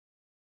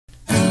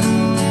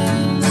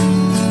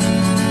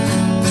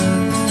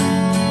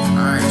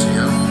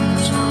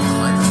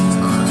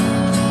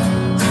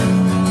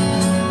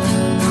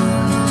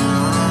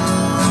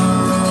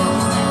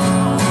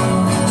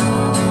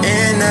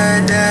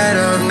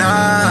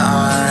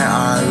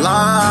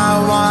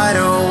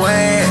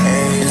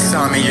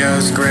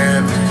lost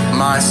grip.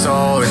 My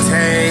soul, it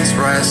takes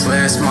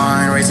restless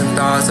mind, racing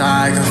thoughts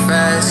I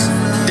confess.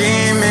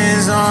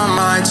 Demons on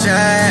my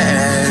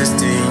chest,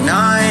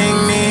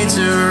 denying me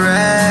to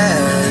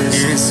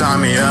rest.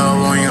 Insomnia,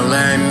 won't you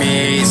let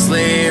me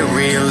sleep?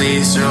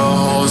 Release your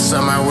whole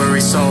summer, my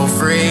worry so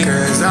free.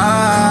 Cause I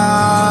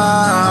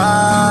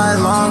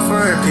long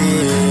for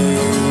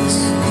peace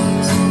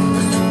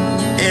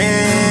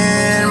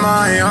in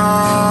my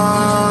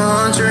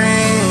own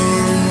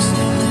dreams,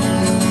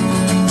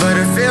 but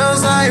it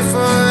feels like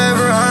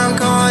forever I'm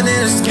caught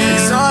in a scheme.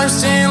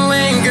 Exhaustion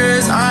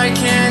lingers, I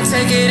can't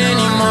take it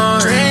anymore.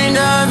 Drained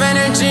of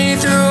energy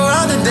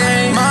throughout the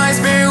day. My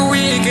spirit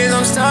weak as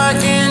I'm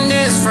stuck in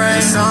this frame.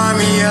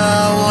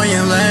 Insomnia, won't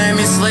you let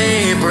me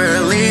sleep?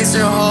 Release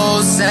your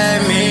hold,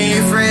 set me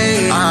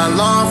free. I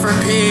long for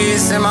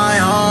peace in my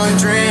own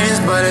dreams,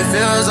 but it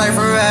feels like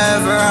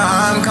forever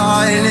I'm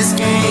caught in this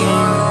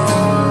game.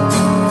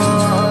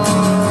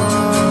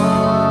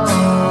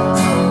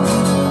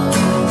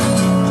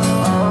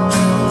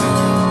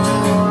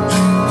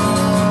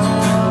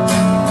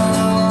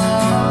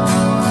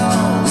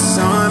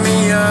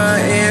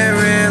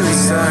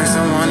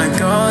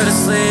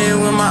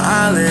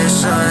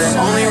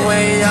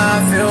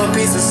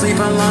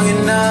 Sleeping long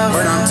enough,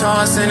 but I'm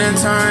tossing and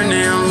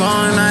turning.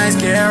 Long nights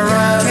get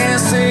rough.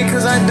 Can't sleep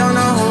cause I don't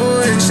know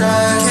who to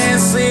trust.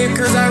 Can't sleep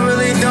cause I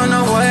really don't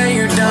know what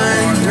you've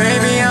done.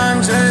 Maybe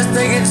I'm just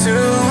thinking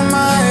too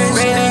much,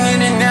 fading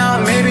in and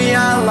out, maybe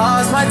I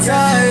lost my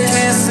touch.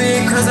 Can't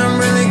sleep cause I'm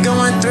really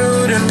going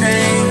through the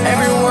pain.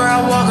 Everywhere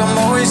I walk I'm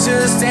always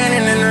just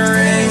standing in the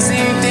rain.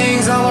 Seeing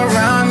things all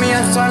around me,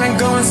 I'm starting to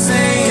go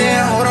insane.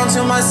 Can't hold on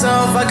to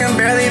myself, I can